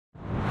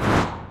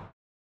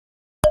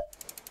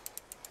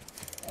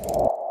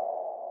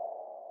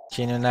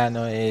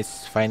Chinunano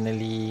is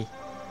finally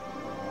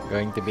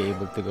going to be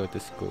able to go to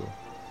school.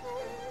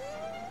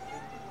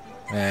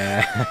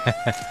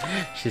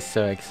 She's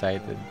so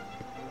excited.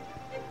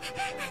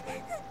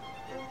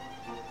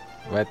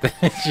 But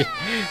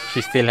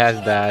she still has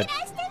that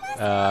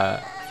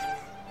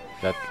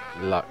that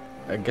lock,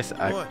 I guess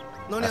a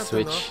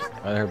switch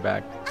on her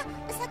back.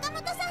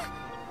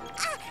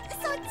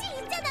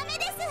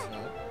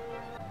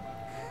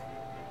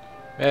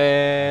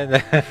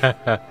 And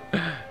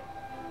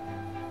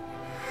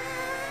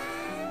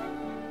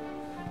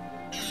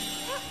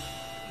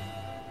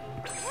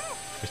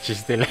she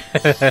still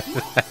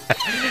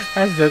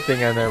has the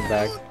thing on her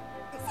back.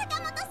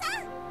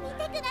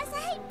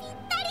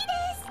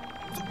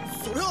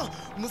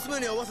 娘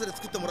に合わせて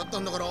作ってもらった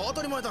んだから当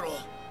たり前だろ。どう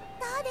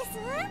です？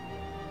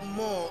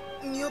まあ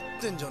似合っ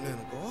てんじゃねえの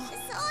か？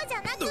そうじ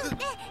ゃなくって、そう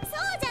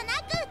じゃな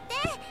くって、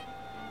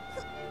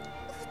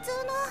普通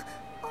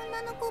の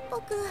女の子っ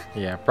ぽく。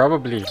Yeah,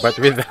 probably, but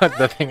without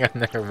the thing on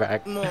her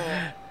back. まあ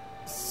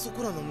そ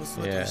こらの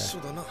娘と一緒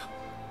だな。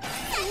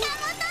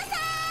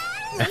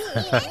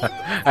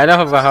I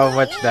love how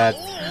much that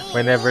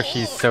whenever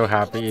she's so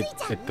happy,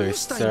 it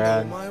twists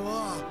around.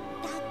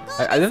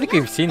 I don't think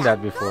we've seen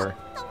that before.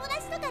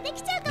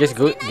 Guess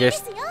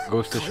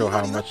goes to show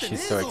how much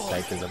she's so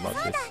excited about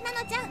this.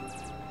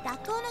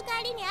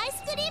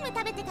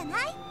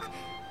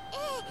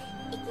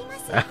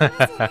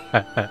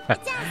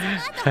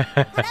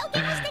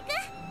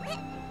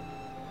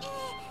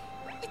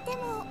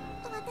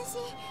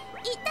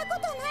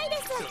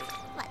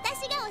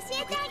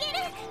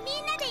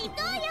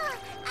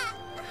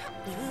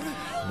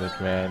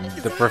 But man,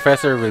 the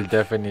professor will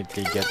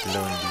definitely get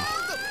lonely.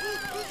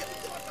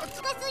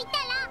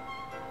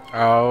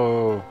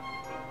 Oh.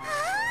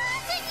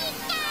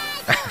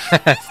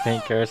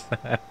 Sneakers.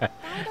 Yeah,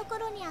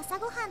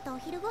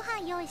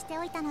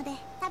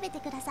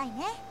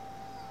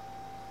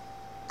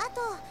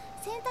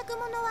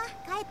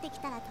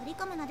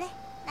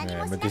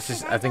 but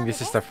I think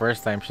this is the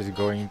first time she's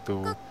going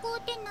to,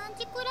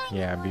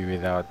 yeah, be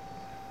without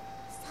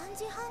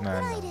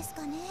Nano.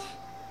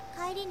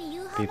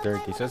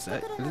 3:30, so it's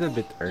a little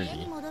bit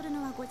early.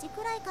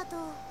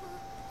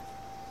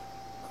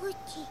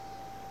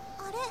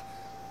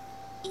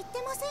 言っ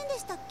てませんで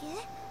したっけ？5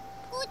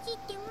時っ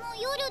てもう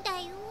夜だ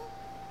よ。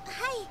は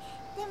い、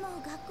でも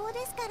学校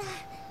ですから。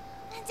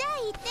じゃあ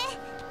行って。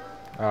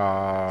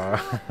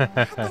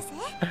博士？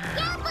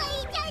やっぱい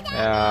いじゃな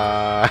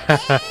い。さ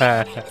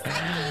っき言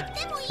っ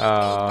てもいいって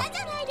言ったじ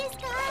ゃないです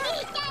か。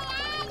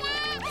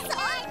そん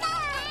な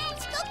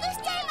遅刻し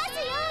ちゃいます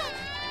よ。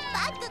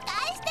バッグ返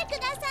してく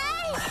ださ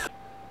い。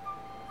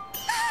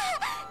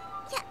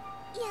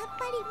やっ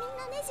ぱりみん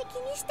なネジ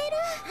気にしてる。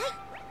はい。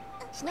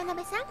東雲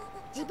さん。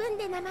 自分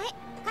で名前書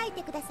い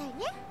てくださいね。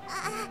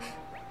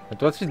But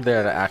what's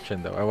their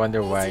reaction though? I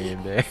wonder why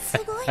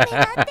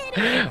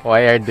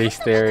why are they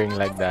staring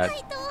like that?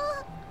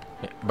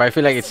 But I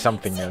feel like it's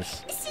something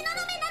else.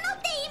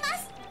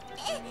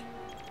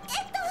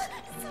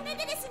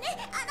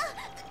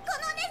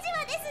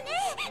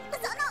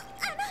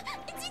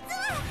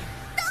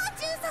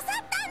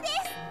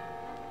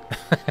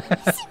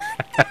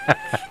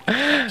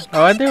 I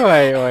wonder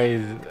why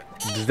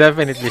it's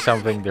definitely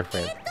something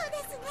different.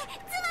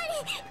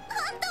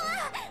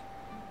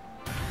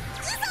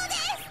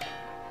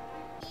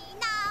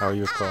 Oh,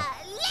 Yuko.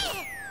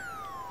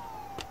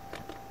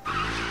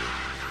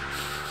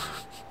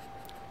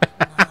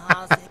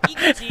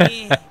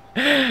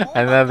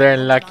 Another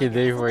unlucky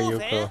day for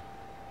Yuko.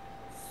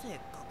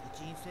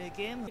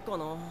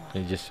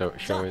 You just show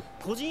it.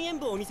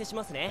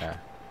 Yeah.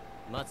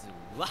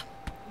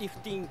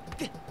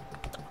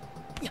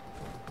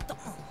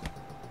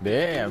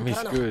 Damn,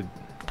 he's good.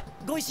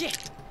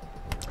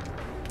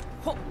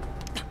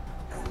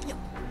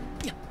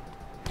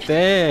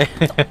 Damn.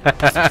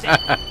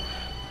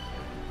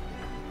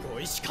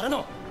 石から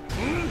の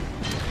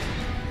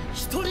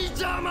一人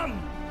ジャーマン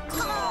こ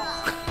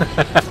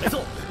れ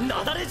ぞ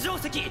なだれ定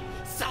石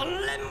三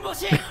連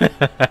星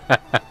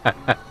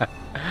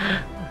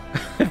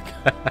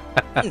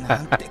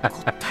なんてこ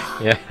った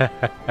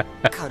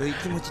軽い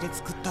気持ちで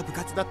作った部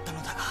活だった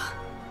のだが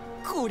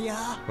こりゃ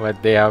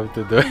What they have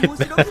to do it.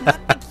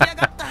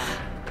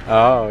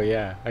 Oh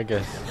yeah, I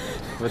guess.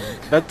 But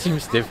that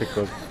seems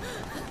difficult.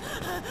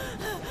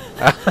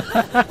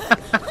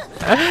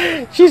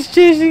 She's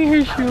chasing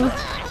her shoe.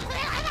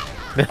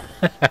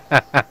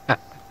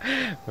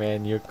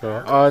 Man,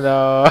 Yuko. Oh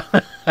no.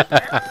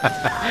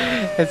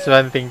 It's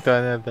one thing to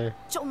another.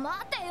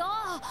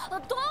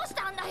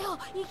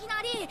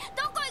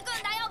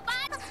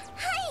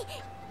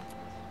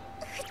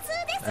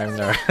 I'm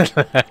not.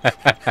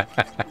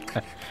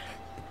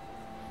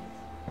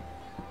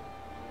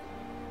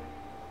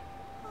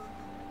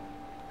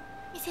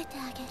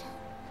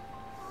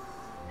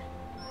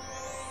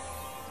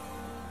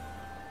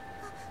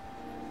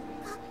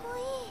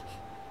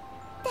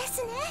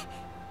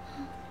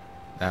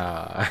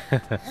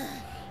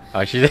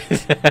 Oh, she did.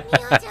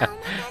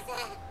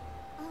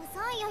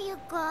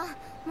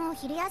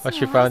 Oh,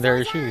 she found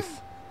her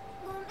shoes.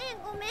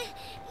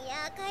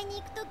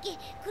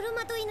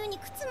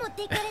 っ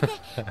ていかれて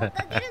追っ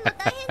かけるの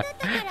大変だっ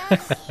たから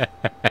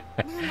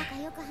なんだか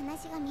よく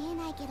話が見え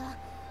ないけど、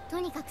と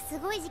にかくす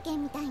ごい事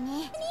件みたいね。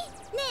ね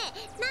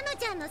え、ナノ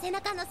ちゃんの背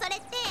中のそれっ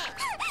てこ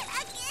れ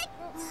は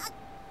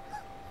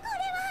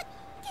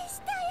決し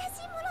て怪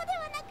しいもので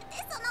はなくて、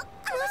も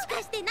し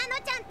かしてナノ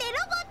ちゃんってロ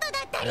ボットだ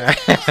ったり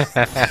し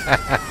て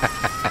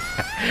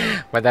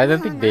But I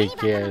don't think they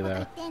care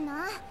though.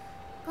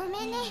 ご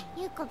めんね、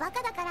ゆっこバ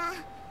カだから。あ、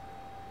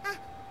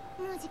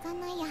もう時間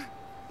ないや。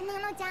ナ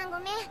ノちゃんご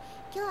めん、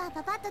今日は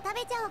パパッと食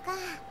べちゃおうか。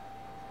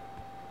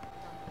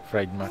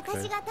Fried mackerel.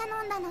 私が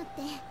頼んだのっ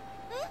て、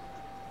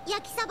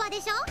焼きそばで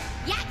しょ。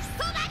焼き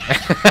そばだ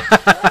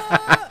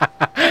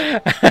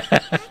よ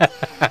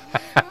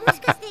もし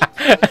かして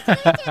間違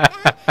えちゃっ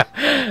た。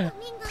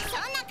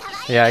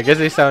Yeah, I guess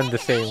they sound the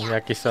same.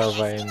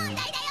 Yakisoba and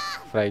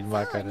fried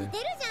mackerel. 似て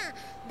るじゃん。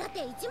だって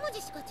一文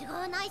字しか違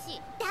わない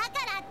し。だか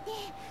らって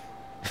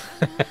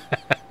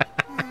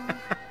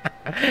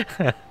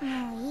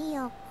もういい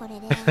よ、これ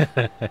で。で、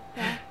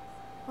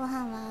ご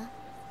飯は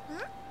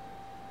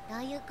ど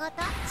ういうこと？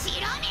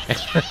白飯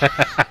だよ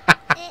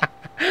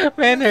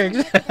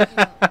Manners!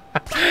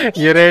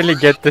 You rarely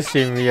get to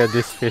see Mia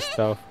this pissed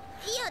off.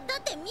 いや、だ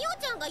ってミオ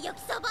ちゃんが焼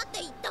きそばっ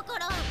て言ったか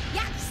ら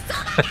焼きそ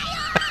ばだよ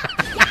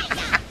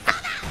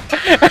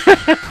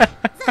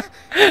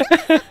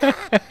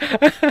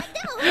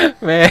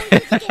Man.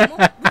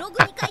 ブロ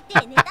グに書いて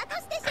ネタと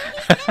して消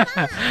費すれば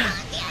コン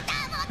ピュータ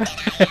ー持って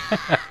ないよ。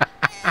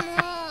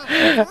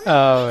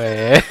Oh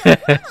man. 分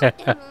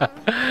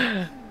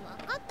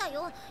かった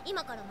よ。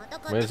今からまた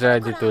買ってく Where's る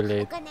already か too ら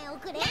late? お金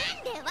送れ。なん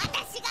で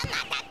私がま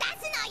た出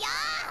すのよ。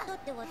だっ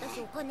て私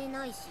お金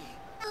ないし。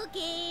オッケ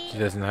She ー。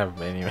 doesn't have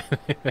any money.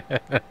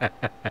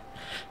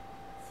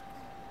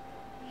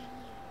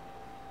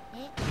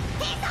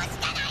 ペソし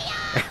かないよ。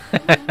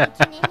記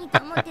念にと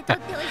思って取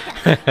っておい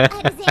た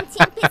アルゼンチ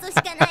ンペソし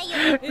かないよ。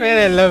 Man,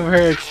 I love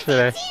her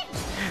express. ペソ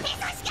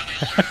しかな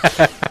いよ。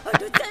アル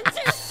ゼンチン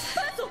ペ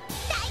ソ。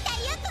大体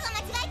ユッコが間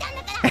違えたんだ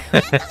からユ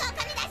ッコがお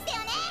金出してよ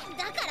ね。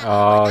だから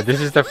Oh, this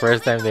is the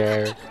first time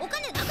they're. お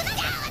金なくなっち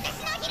ゃう。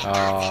私のお昼 Oh. 何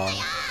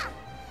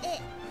す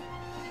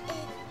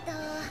んのよ。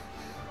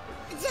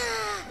じゃあ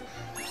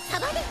サ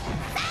バで。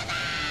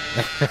サ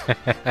バ大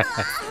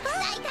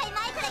体前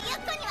からユッ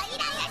コにはイ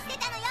ライラして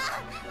たのよ。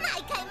毎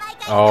回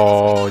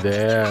Oh, damn. 少し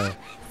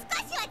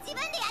は自分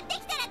でやってき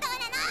たらどう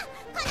なの、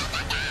このバ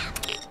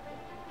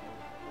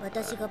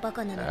カ。私がバ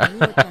カなのにミ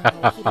オちゃんが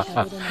お昼食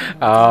べれない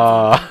の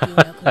は全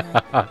然関係なくない。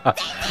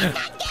全然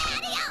関係あ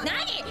るよ。何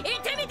言って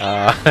みてよ。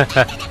だか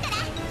ら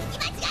聞き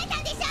間違えた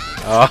んでしょ。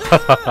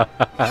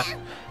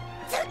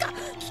つうか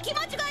聞き間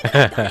違えた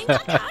ら誰にだっ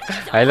てあるで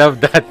しょ。 I love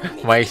that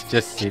Mike's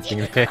just sitting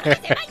there. こっ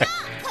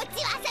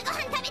ちは朝ごは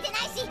ん食べてな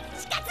いし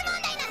死活問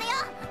題なのよ。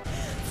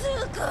つ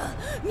うか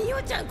ミオ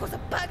ちゃんこそ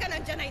バカな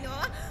んじゃないの。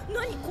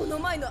何この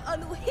前のあ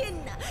の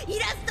変なイ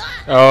ラストは。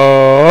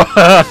 Oh.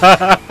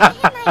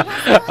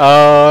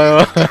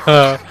 Oh.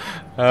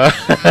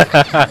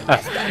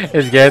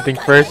 It's getting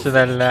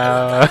personal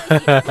now.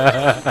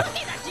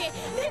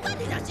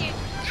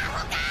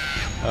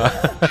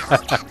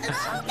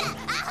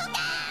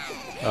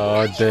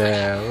 Oh,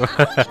 damn.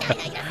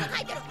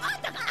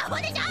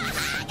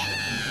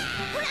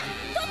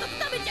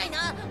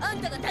 あん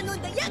たが頼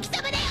んだ焼き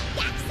そばだよ。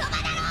焼きそば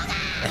だろうが。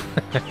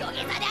土下座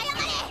で謝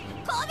れ。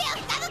神戸を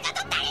深々と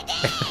垂れ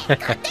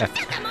て買ってきちゃっ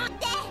たもんっ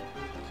て。さ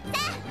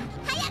あ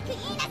早く言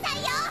いなさい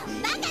よ。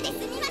バカです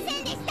みません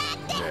でした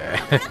って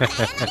心から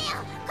謝れよ。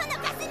この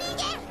カス人間。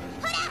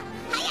ほら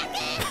早く。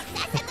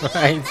さっさと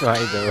Why is my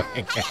doing?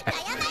 早く謝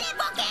れ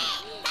ボケ。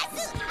カ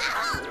スア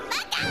ホバ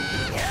カ。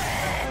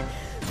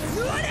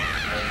うわら。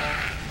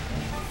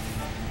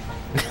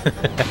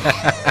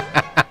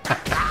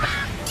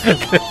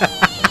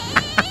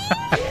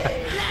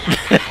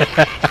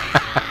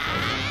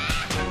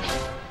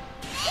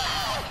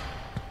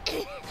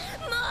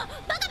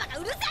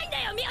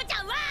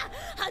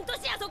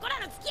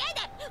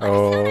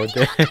Oh, damn.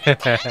 あ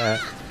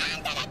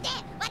んただって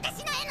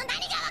私の絵の何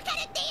がわか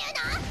るっていう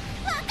の？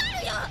わか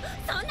るよ。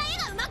そんな絵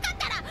がうまかっ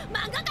たら漫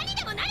画家に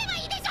でもなれば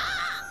いいでしょ。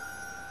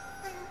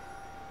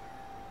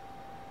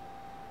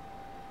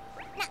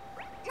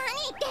何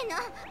言ってんの？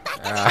バ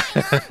カじゃない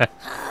の？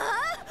は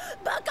あ？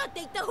バカって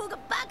言った方が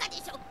バカで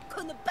しょ。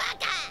このバ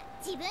カ。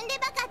自分で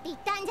バカって言っ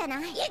たんじゃな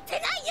い？言ってな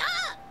いよ。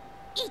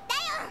言った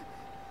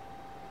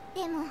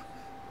よ。でも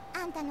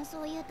あんたの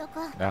そういうと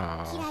こ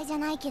嫌いじゃ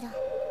ないけど。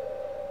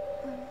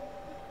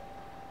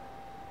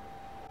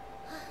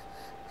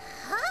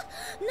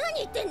何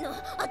言ってんの？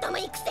頭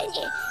いいくせに。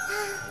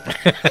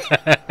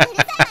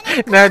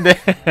Now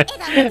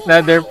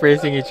they're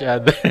praising each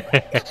other.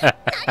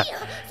 何よ、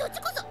そっ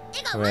ちこそ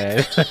絵が上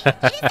手いくせに。うるさい、足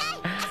早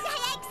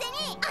いくせ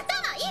に、頭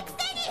いいく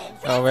せ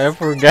に。 Oh man,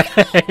 poor guy.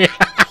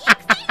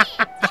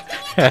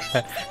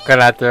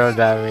 Collateral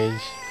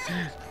damage.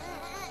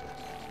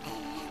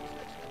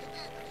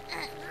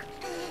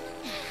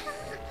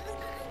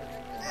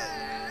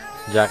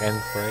 Jack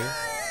and Frey.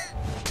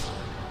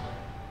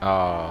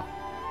 Oh.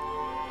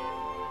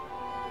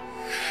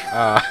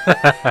 Oh.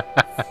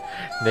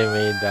 They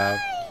made up.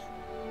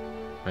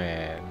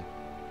 Man.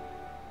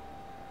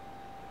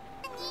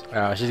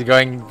 She's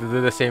going to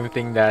do the same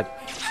thing that.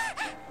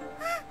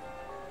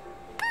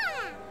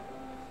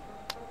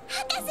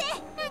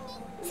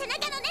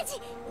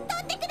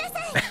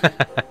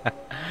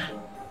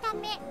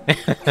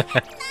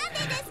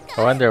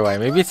 I wonder why.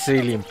 Maybe it's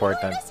really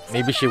important.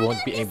 Maybe she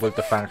won't be able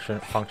to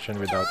function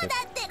without it.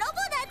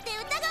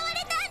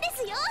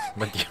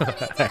 But you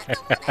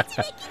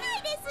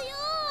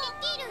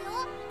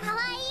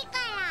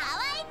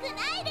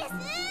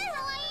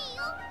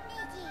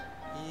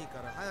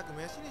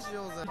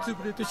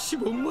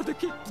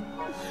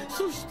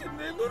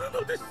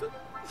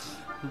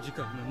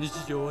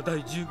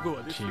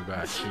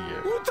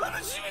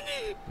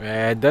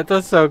Man, that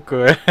was so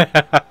cool.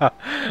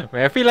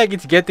 Man, I feel like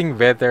it's getting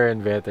better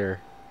and better.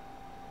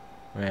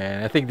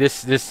 Man, I think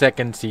this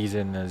second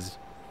season is,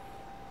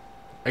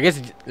 I guess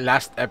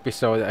last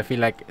episode, I feel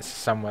like it's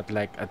somewhat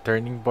like a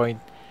turning point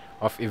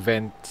of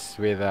events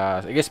with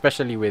I guess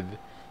especially with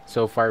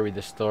so far with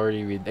the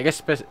story with I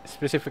guess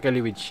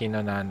specifically with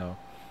Shino Nano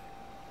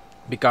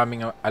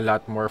becoming a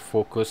lot more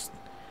focused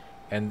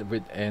and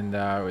with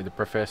the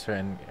professor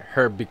and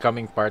her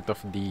becoming part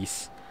of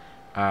this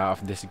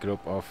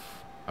group of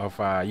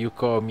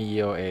Yuko,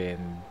 Mio,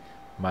 and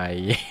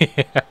Mai.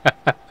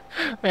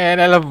 Man,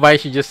 I love Mai.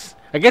 She just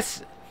I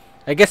guess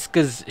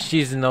because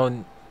she's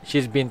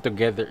been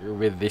together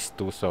with these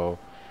two, so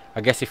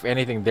I guess if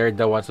anything they're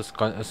the ones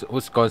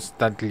who's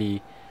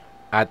constantly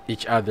at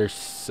each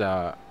other's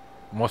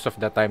most of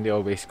the time. They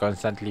always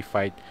constantly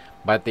fight,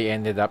 but they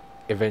ended up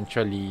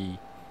eventually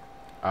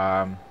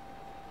um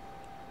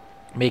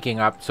making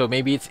up. So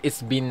maybe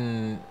it's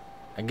been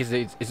I guess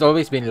it's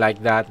always been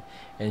like that,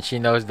 and she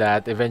knows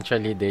that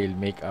eventually they'll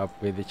make up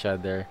with each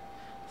other.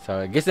 So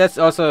I guess that's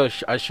also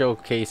a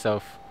showcase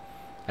of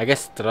I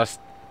guess trust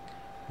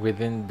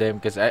within them,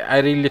 because I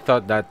really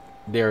thought that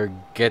they're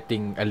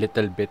getting a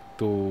little bit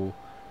too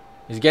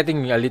it's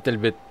getting a little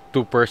bit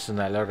too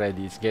personal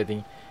already. It's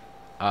getting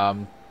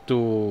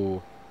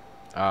too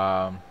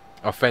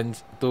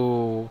offense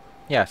to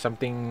yeah,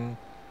 something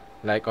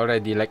like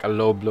already like a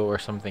low blow or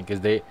something,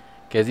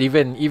 because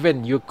even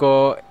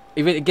Yuko,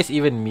 even I guess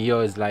even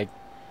Mio is like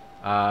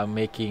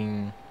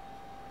making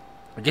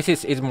I guess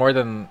it's more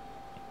than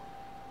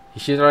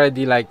she's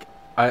already like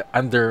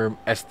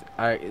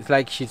it's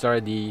like she's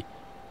already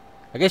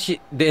I guess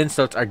the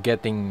insults are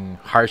getting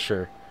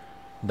harsher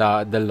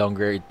the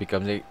longer it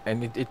becomes,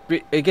 and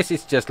I guess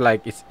it's just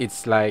like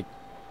it's like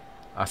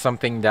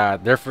something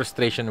that their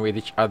frustration with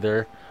each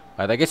other,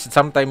 but I guess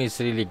sometimes it's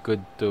really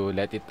good to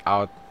let it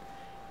out,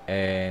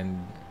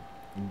 and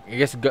I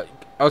guess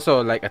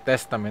also like a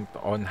testament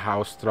on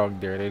how strong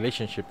their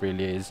relationship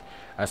really is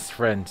as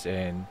friends,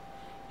 and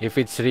if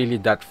it's really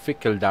that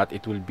fickle that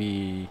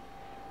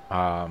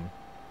um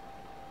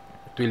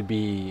it will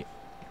be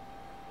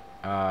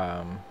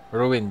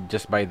ruined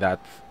just by that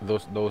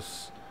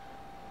those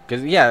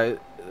because yeah,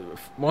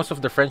 most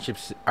of the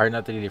friendships are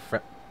not really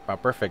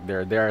perfect.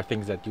 There are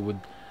things that you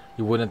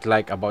wouldn't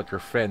like about your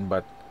friend,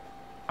 but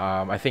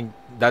I think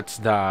that's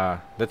the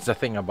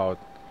thing about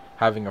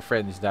having a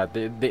friend, is that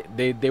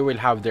they will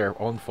have their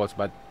own faults,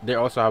 but they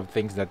also have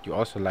things that you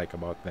also like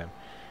about them,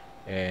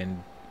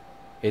 and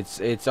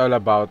it's all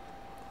about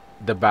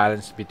the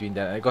balance between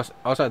that. Because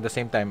also at the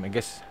same time, I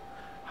guess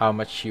how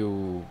much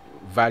you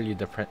value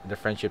the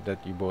friendship that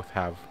you both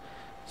have.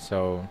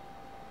 So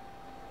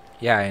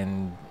yeah,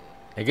 and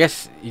I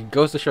guess it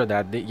goes to show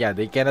that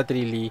they cannot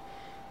really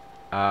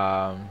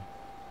um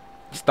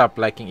stop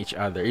liking each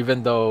other,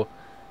 even though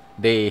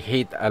they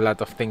hate a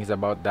lot of things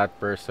about that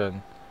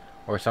person,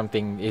 or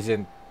something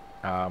isn't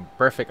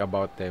perfect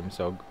about them.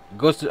 So it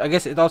goes to, I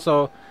guess it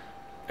also,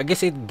 I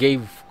guess it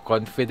gave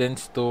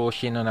confidence to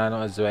Shino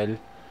Nano as well,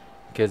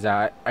 because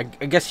I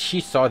guess she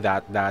saw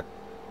that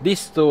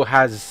these two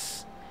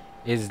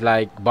is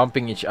like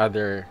bumping each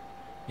other,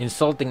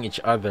 insulting each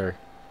other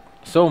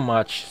so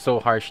much, so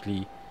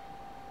harshly,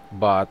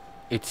 but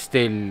we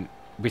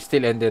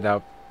still ended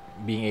up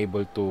being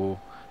able to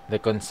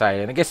reconcile,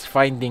 and I guess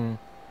finding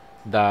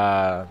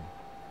the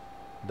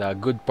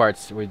good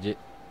parts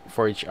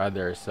for each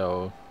other.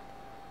 So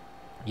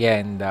yeah,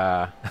 and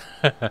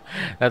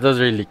that was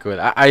really cool.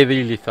 I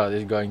really thought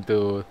it's going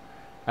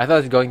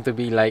to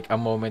be like a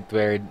moment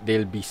where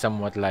they'll be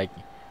somewhat like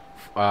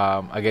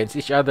against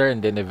each other,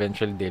 and then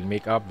eventually they'll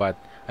make up, but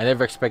I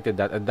never expected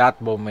that at that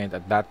moment,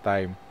 at that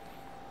time,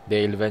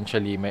 they'll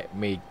eventually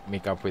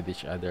make up with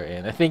each other.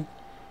 And I think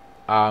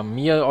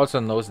Mia also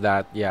knows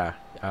that. Yeah,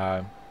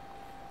 I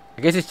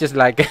guess it's just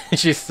like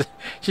she's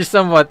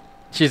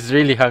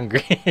really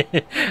hungry.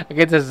 I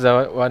guess that's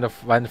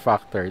one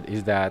factor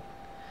is that.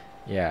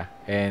 Yeah,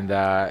 and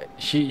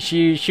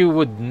she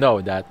would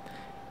know that.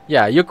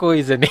 Yeah, Yuko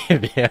is an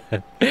idiot,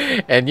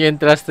 and you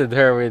entrusted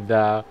her with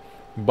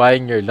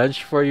buying your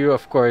lunch for you.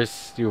 Of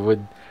course, you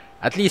would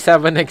at least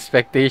have an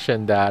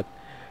expectation that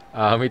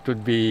it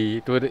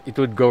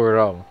would go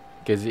wrong,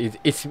 because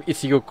it's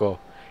Yuko.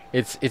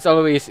 It's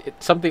always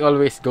something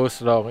always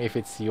goes wrong if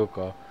it's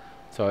Yuko.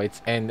 So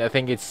and I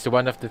think it's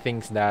one of the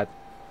things that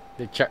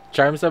the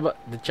charms about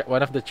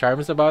one of the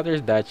charms about her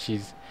is that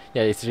she's,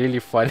 yeah, it's really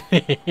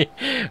funny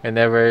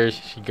whenever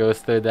she goes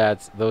through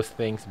those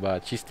things,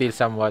 but she's still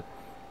somewhat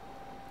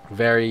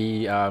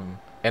very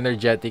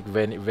energetic,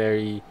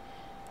 very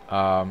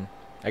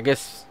I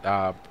guess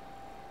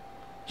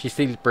she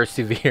still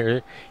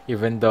persevere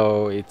even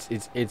though it's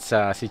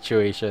a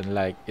situation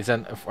like it's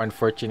an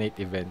unfortunate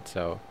event.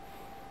 So,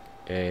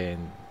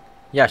 and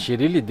yeah, she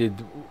really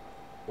did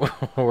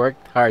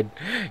worked hard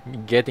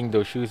getting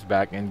those shoes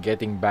back and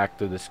getting back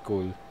to the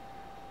school,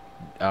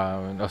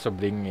 and also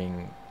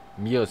bringing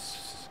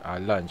Mio's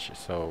lunch.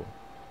 So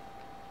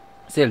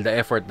still the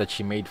effort that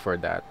she made for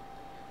that,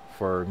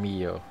 for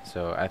Mio.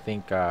 So I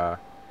think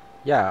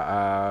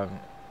yeah,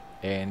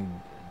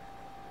 and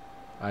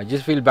I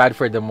just feel bad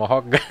for the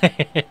Mohawk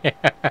guy.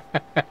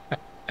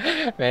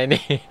 Man,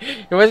 he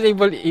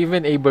wasn't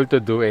even able to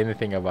do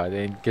anything about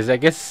it because I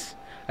guess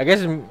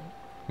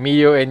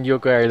Mio and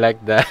Yuko are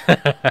like the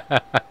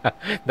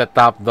the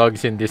top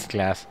dogs in this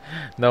class.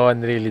 No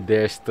one really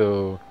dares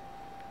to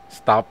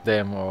stop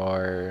them,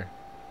 or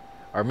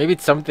maybe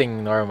it's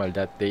something normal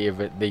that they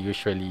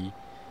usually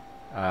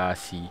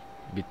see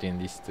between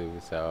these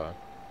two. So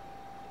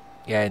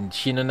yeah, and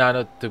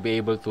Shinonano to be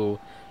able to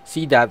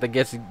see that, I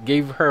guess,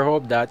 gave her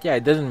hope that yeah,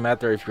 it doesn't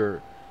matter if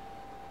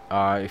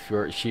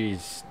she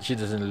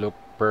doesn't look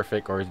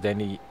perfect or is there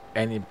any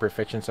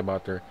imperfections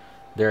about her.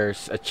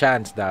 There's a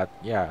chance that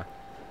yeah,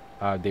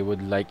 they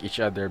would like each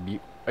other.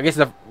 I guess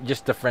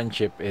just the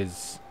friendship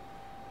is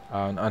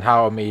on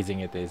how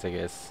amazing it is. I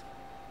guess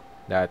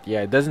that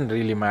yeah, it doesn't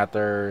really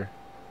matter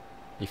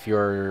if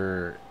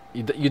you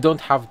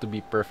don't have to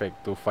be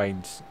perfect to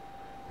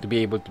be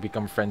able to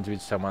become friends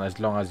with someone, as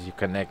long as you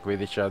connect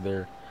with each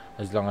other,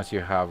 as long as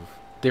you have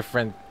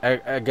different,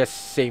 I guess,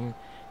 same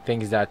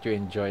things that you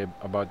enjoy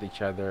about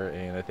each other.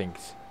 And I think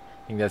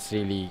that's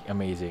really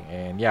amazing.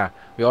 And yeah,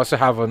 we also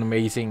have an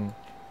amazing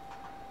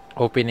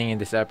opening in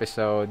this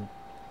episode.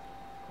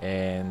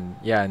 And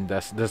yeah, and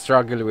the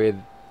struggle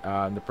with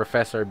the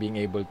professor being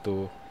able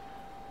to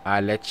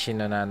let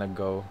Shinonana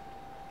go.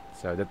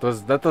 So that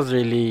was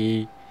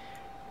really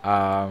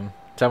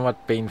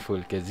somewhat painful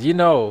because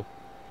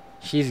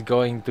she's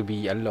going to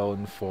be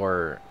alone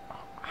for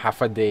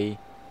half a day,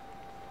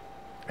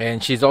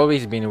 and she's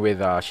always been with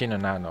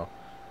Shinonano,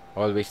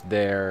 always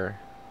there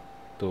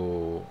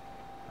to,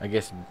 I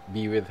guess,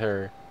 be with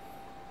her.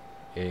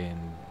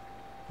 And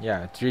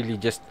yeah, it's really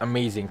just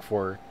amazing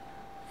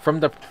from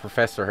the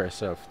professor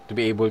herself to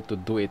be able to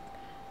do it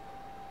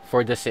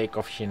for the sake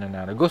of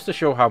Shinonano. Goes to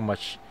show how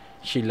much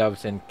she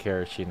loves and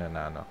cares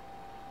Shinonano.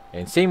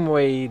 And same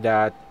way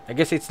that I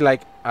guess it's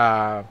like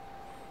uh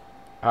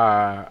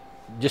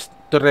just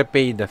to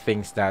repay the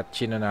things that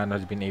Shinonano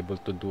has been able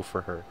to do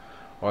for her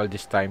all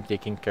this time,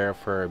 taking care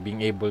of her,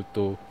 being able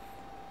to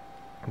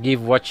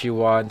give what she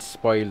wants,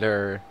 spoil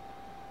her.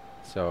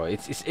 So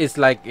it's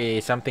like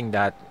something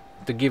that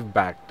to give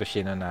back to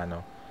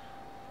Shinonano,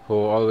 who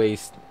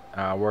always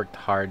worked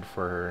hard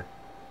for her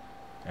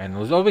and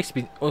who's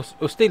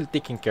still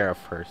taking care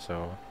of her.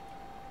 So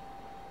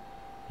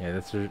yeah,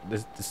 this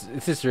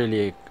is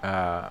really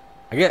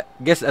I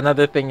guess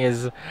another thing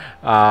is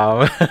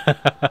um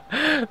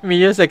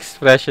Mia's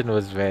expression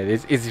was very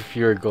is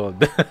pure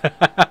gold.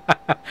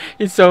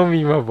 It's so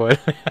memeable.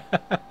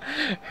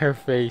 Her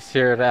face,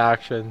 her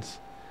reactions.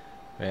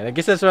 Man, I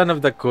guess that's one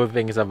of the cool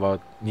things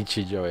about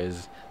Nichijou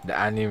is the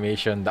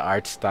animation, the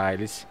art style.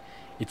 It's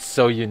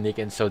so unique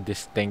and so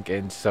distinct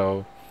and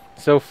so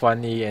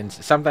funny, and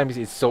sometimes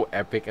it's so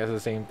epic at the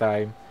same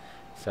time.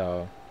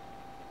 So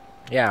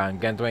yeah, I'm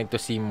can't wait to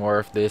see more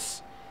of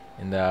this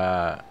in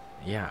the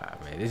yeah,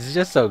 man, it's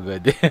just so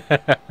good.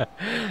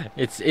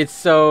 It's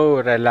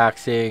so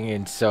relaxing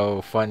and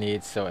so funny,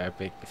 it's so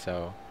epic.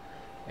 So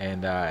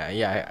and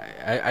yeah,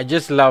 I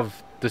just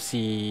love to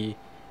see,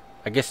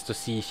 I guess, to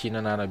see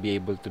Shinonana be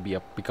able to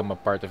become a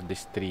part of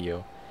this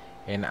trio.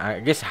 And I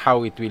guess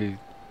how it will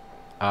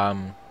I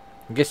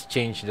guess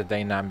change the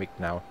dynamic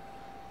now,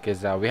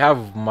 because we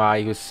have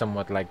Mai, who's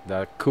somewhat like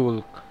the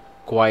cool,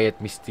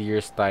 quiet,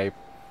 mysterious type.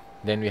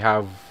 Then we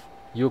have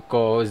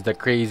Yuko, who's the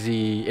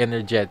crazy,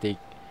 energetic,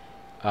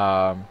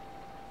 um,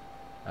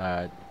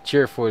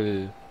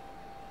 cheerful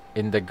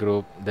in the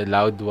group, the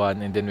loud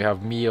one. And then we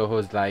have Mio,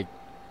 who's like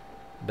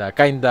the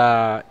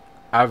kinda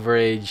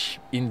average,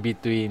 in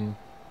between,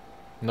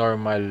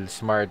 normal,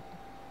 smart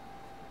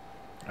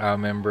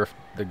member of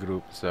the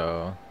group.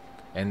 So,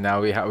 and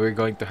now we're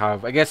going to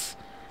have, I guess,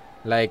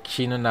 like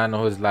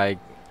Shinonano, who's like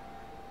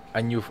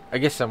a new, I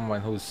guess,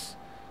 someone who's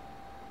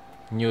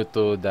new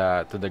to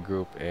the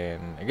group.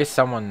 And I guess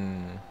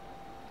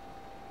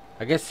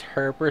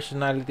her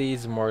personality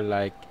is more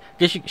like,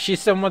 cause she's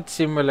somewhat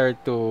similar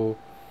to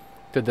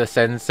the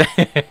sensei.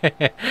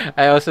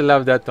 I also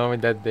love that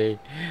moment that the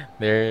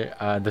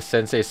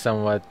sensei is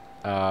somewhat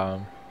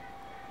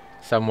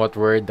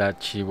worried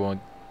that she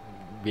won't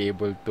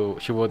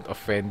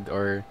offend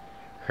or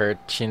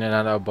hurt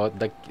Shinonana about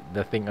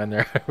the thing on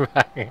her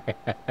back.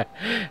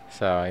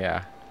 So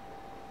yeah,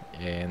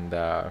 and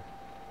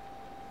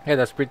yeah,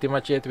 that's pretty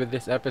much it with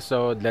this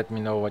episode. Let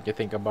me know what you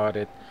think about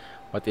it.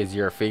 What is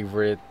your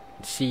favorite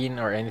scene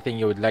or anything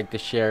you would like to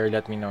share?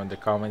 Let me know in the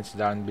comments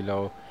down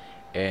below.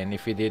 And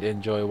if you did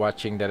enjoy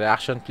watching the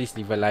reaction, please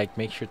leave a like.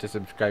 Make sure to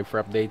subscribe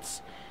for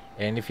updates.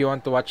 And if you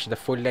want to watch the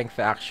full-length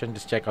action,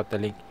 just check out the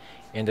link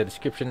in the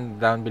description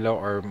down below,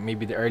 or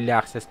maybe the early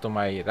access to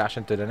my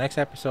reaction to the next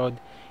episode.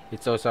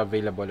 It's also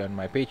available on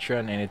my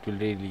Patreon, and it will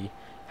really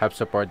help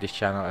support this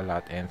channel a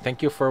lot. And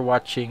thank you for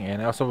watching.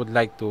 And I also would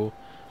like to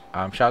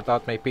shout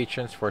out my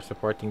patrons for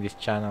supporting this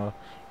channel.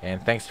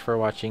 And thanks for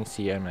watching.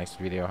 See you in the next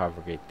video. Have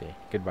a great day.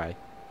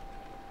 Goodbye.